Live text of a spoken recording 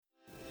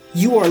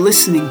You are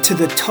listening to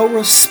the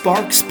Torah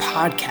Sparks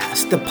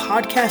Podcast, the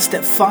podcast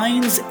that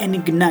finds and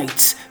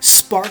ignites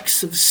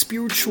sparks of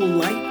spiritual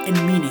light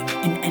and meaning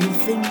in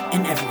anything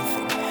and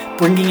everything,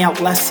 bringing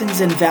out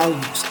lessons and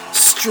values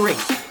straight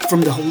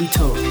from the Holy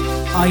Torah.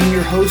 I am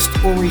your host,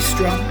 Ori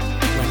Strum.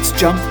 Let's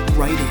jump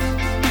right in.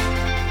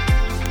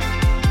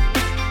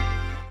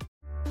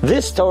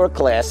 This Torah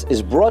class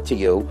is brought to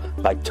you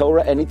by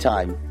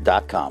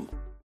TorahAnytime.com.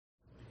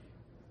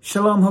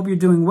 Shalom, hope you're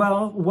doing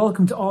well.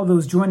 Welcome to all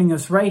those joining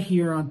us right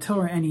here on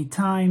Torah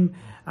Anytime.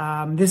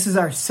 This is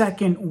our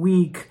second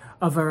week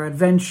of our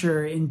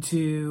adventure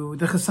into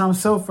the Chasam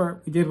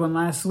Sofer. We did one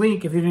last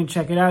week. If you didn't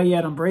check it out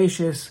yet on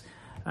Bereshis,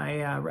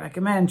 I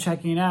recommend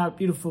checking it out.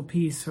 Beautiful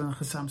piece from the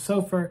Chasam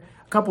Sofer.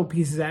 A couple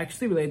pieces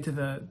actually related to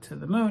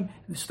the moon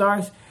and the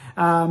stars.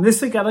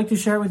 This week I'd like to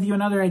share with you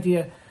another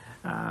idea,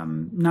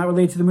 not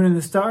related to the moon and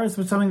the stars,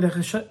 but something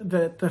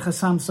that the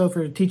Chasam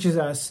Sofer teaches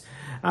us.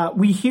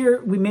 We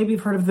maybe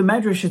have heard of the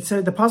Medrash. It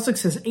said, the pasuk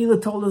says,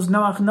 Eila told us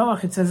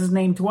Noach. It says his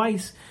name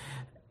twice.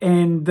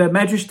 And the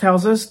Medrash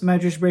tells us,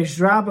 Medrash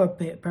Bereishis Rabbah,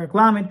 Perek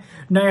Lamed,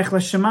 Noach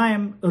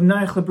l'shamayim,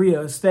 Noach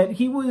l'brios, that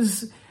he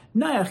was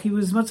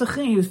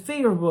matzachim, he was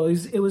favorable,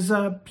 it was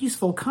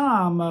peaceful,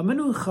 calm,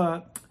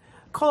 menucha,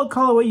 call it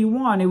what you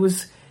want. It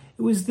was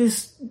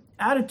this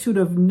attitude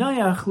of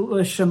Noach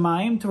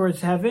l'shamayim,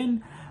 towards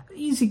heaven,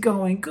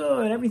 easygoing,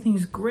 good,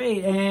 everything's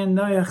great, and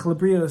Noach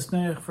l'brios,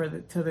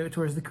 Noach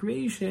towards the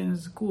creation,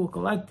 is cool,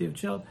 collective,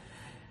 chill.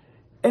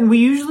 And we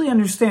usually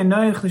understand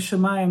Noach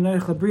l'shamayim,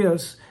 Noach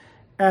l'brios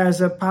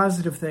as a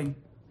positive thing,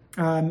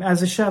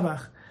 as a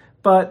shevach.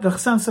 But the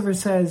Chasam Sofer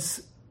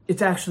says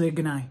it's actually a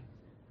genai.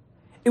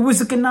 It was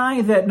a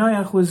genai that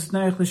Noach was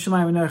Noach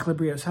l'shamayim and Noach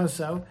l'brios. How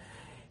so?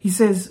 He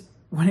says,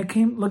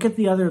 look at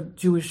the other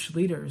Jewish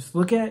leaders.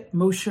 Look at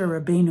Moshe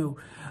Rabbeinu.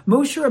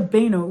 Moshe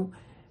Rabbeinu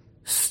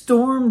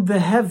stormed the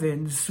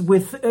heavens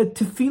with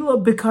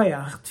tefillah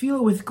b'kayach,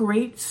 tefillah with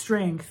great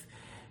strength.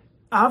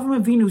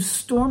 Avram Avinu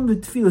stormed the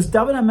tefillahs.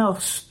 David HaMelech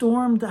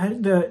stormed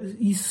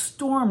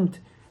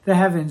the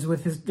heavens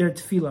with their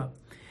tefillah.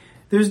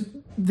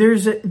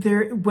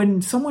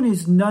 When someone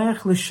is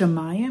Noach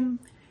l'shamayim,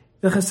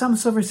 the Chasam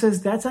Sofer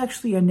says that's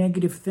actually a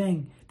negative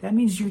thing. That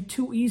means you're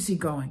too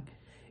easygoing.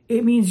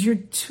 It means you're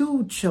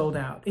too chilled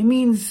out. It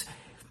means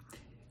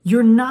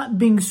you're not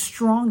being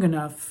strong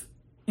enough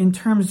in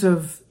terms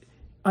of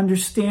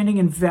understanding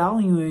and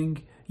valuing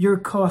your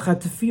koach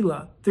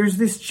tefillah. There's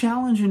this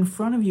challenge in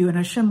front of you, and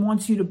Hashem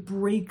wants you to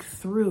break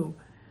through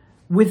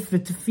with the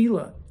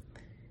tefillah.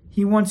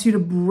 He wants you to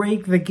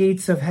break the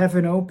gates of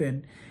heaven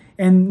open.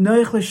 And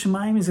Noach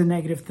l'shamayim is a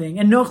negative thing.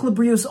 And Noach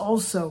l'brios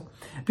also.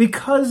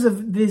 Because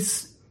of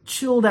this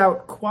chilled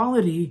out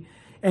quality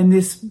and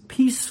this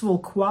peaceful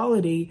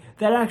quality,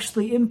 that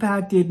actually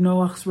impacted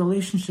Noach's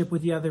relationship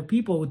with the other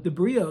people, with the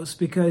brios,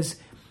 because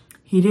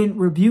he didn't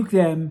rebuke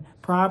them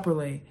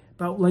properly.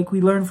 But like we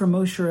learned from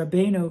Moshe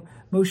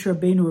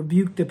Rabbeinu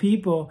rebuked the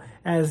people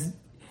as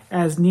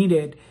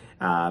needed.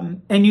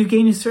 And you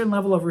gain a certain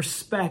level of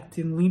respect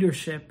in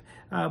leadership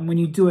when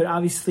you do it,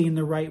 obviously, in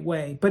the right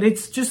way. But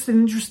it's just an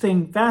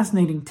interesting,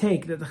 fascinating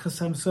take that the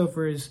Chasam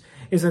Sofer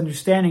is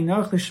understanding.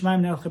 Noach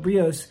l'shamayim, Noach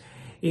l'brios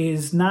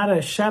is not a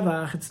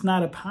shevach, it's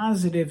not a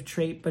positive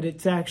trait, but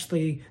it's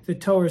actually, the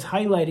Torah is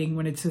highlighting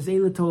when it says,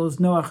 Eila told us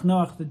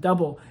Noach, the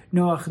double,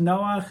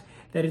 Noach,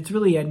 that it's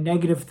really a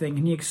negative thing.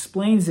 And he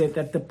explains it,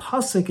 that the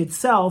pasuk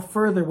itself,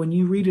 further, when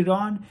you read it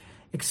on,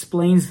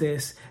 explains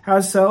this. How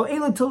so?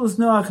 Eila told us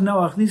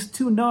Noach. These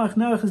two Noach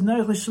is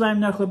Noach l'shamayim,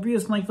 Noach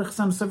l'brios, like the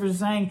Chasam Sofer is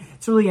saying,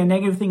 it's really a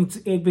negative thing.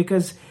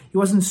 Because he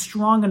wasn't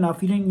strong enough.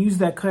 He didn't use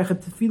that koach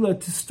tefillah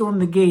to storm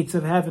the gates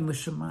of heaven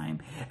l'shamayim.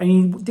 And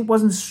he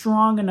wasn't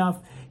strong enough.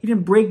 He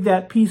didn't break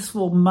that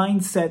peaceful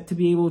mindset to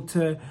be able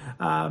to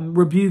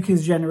rebuke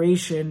his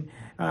generation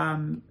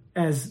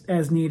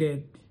as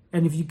needed.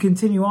 And if you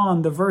continue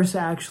on, the verse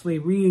actually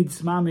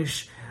reads,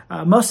 Mamish,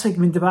 Mosek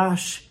min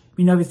debash,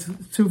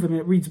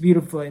 it reads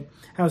beautifully.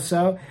 How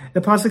so? The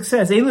pasuk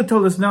says, Eila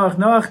told us Noach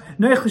l'shamayim,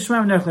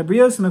 Noach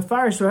l'brios, and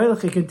Mefarish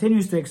Rohelech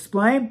continues to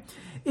explain,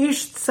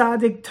 Ish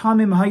tzadik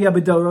tamim haya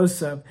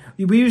b'dorosav.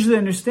 We usually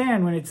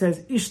understand when it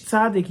says Ish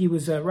tzadik, he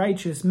was a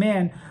righteous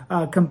man,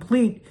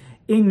 complete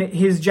in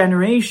his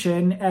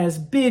generation, as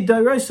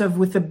b'dorosav,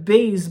 with a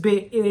base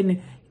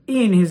in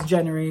his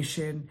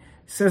generation.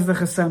 Says the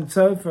Chasam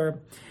Sofer,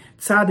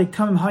 tzadik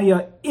tamim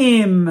haya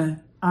im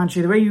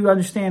anshe. The way you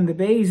understand the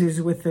base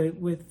is with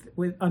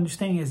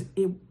understanding is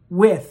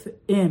with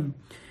im,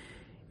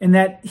 and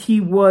that he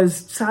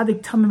was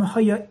tzadik tamim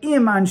haya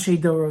im anshe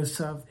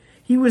dorosav.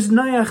 He was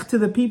Noach to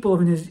the people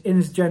in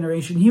his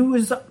generation. He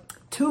was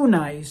too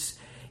nice.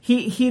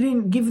 He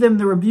didn't give them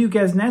the rebuke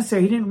as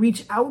necessary. He didn't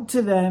reach out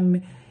to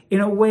them in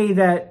a way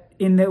that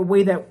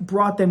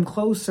brought them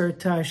closer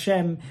to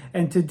Hashem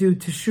and to do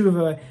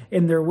teshuvah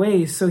in their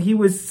ways. So he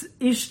was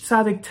ish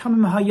tzadik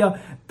tamim haya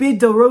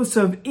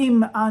bidorosav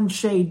im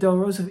anshe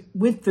dorosav,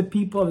 with the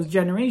people of his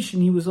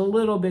generation. He was a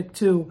little bit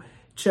too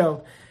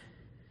chilled.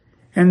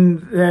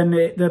 And then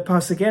the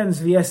pasuk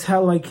ends,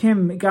 "V'yeshal like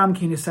him gam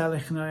ki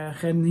nisalech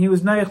Noach," and he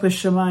was Noach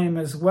l'shamayim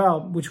as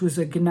well, which was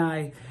a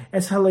gnai.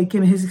 Eshal like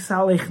him his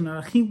salech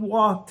Noach. He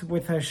walked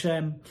with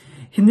Hashem.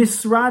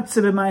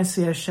 Nisratze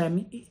b'maaseh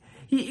Hashem.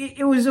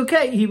 It was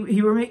okay. He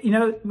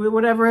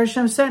whatever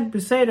Hashem sent,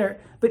 beseder.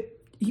 But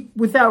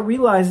without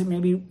realizing,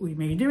 maybe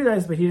he did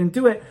realize, but he didn't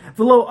do it.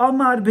 V'lo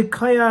amad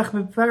b'kayach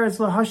b'peretz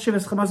lahashiv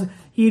es chamaz.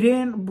 He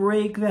didn't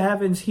break the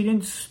heavens. He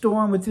didn't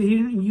storm with. He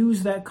didn't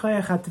use that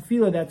kayach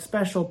hatefila, that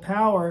special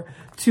power,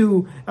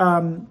 to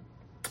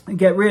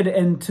get rid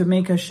and to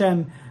make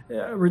Hashem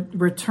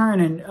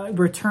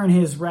return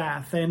His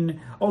wrath. And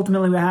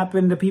ultimately, what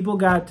happened? The people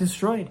got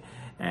destroyed.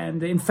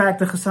 And in fact,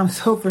 the Chasam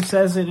Sofer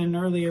says in an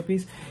earlier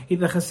piece, the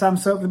Chasam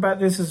Sofer, about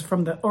this is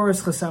from the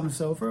Oris Chasam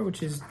Sofer,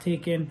 which is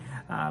taken,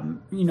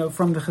 from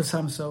the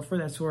Chasam Sofer.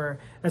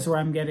 That's where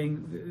I'm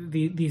getting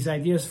these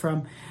ideas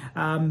from.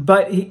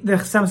 But the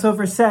Chasam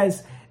Sofer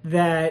says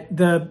that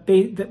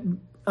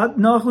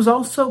Noach was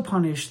also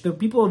punished. The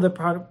people of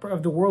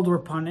the world were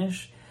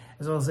punished,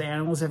 as well as the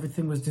animals.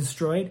 Everything was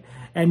destroyed,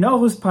 and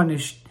Noach was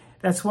punished.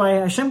 That's why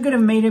Hashem could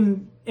have made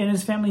him and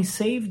his family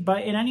saved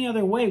in any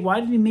other way.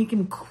 Why did He make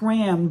him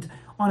crammed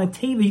on a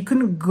table? He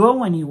couldn't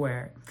go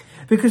anywhere.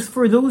 Because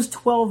for those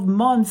 12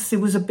 months,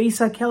 it was a Beis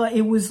HaKela.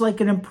 It was like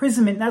an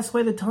imprisonment. That's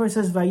why the Torah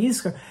says,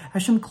 Vayiskar.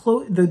 Hashem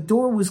the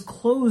door was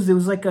closed. It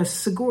was like a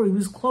sigur. He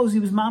was closed. He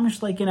was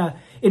mamish like in a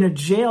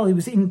jail. He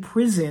was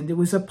imprisoned. It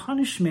was a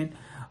punishment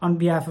on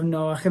behalf of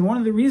Noach. And one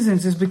of the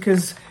reasons is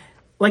because,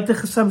 like the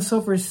Chasam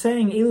Sofer is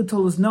saying,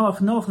 Elutol is Noach,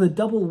 the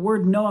double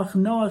word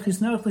Noach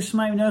is Noach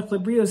l'Shemaim, Noach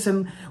l'Brios,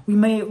 and we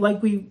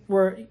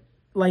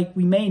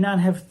may not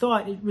have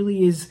thought it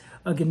really is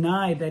a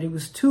gnai that he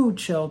was too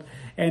chilled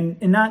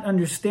and not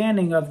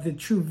understanding of the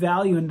true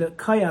value and the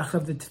kayach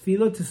of the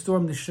tefillah to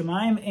storm the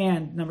Shemaim,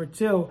 and number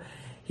two,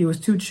 he was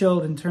too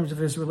chilled in terms of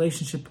his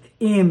relationship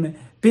im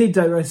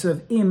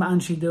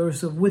anshi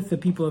dorosov, with the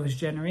people of his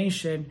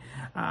generation.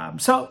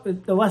 So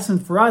the lesson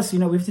for us, we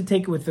have to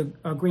take it with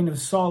a grain of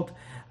salt.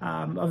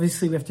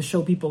 Obviously, we have to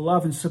show people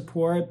love and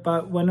support.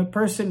 But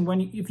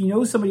if you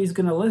know somebody's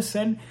going to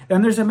listen,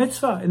 then there's a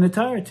mitzvah in the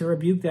Torah to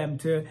rebuke them,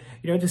 to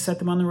set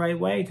them on the right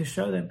way, to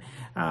show them.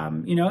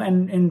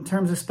 And in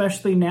terms,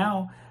 especially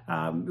now,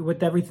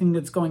 with everything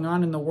that's going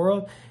on in the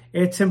world,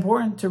 it's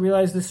important to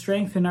realize the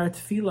strength in our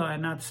tefillah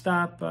and not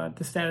stop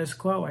the status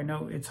quo. I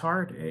know it's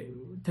hard.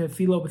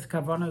 Tefillah with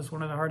kavanah is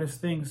one of the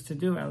hardest things to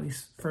do. At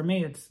least for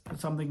me, it's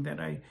something that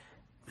I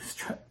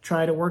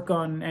try to work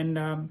on.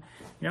 And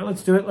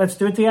let's do it. Let's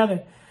do it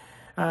together.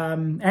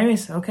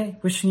 Anyways, okay.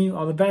 Wishing you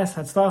all the best.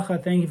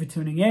 Hatzlacha. Thank you for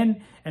tuning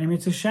in. And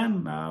Amitzvah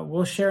Hashem,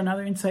 we'll share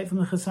another insight from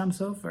the Chasam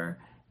Sofer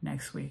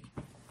next week.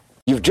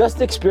 You've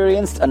just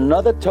experienced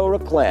another Torah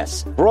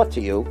class brought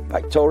to you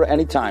by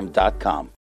TorahAnytime.com.